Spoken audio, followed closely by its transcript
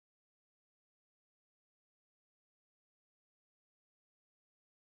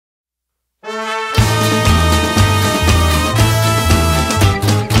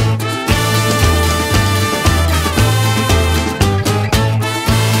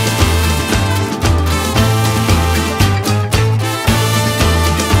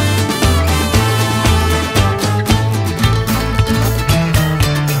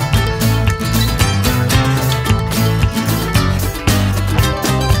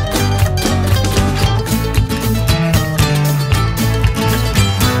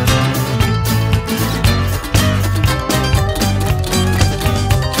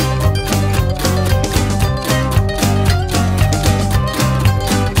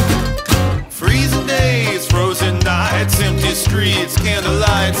streets,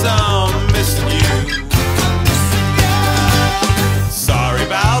 candlelights, I'm missing you. Sorry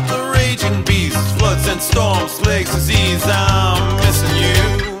about the raging beasts, floods and storms, plagues, disease, I'm missing you.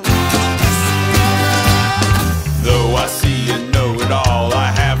 Though I see and know it all,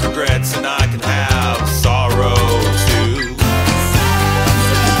 I have regrets and I can have sorrow too.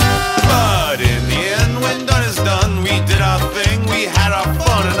 But in the end, when done is done, we did our thing, we had our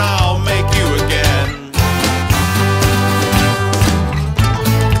fun, and I'll make you again.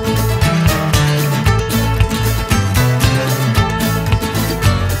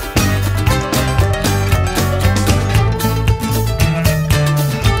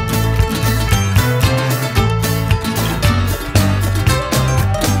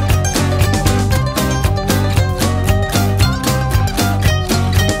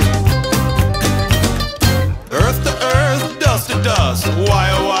 Dust, why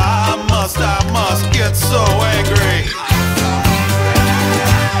oh why I must get so angry.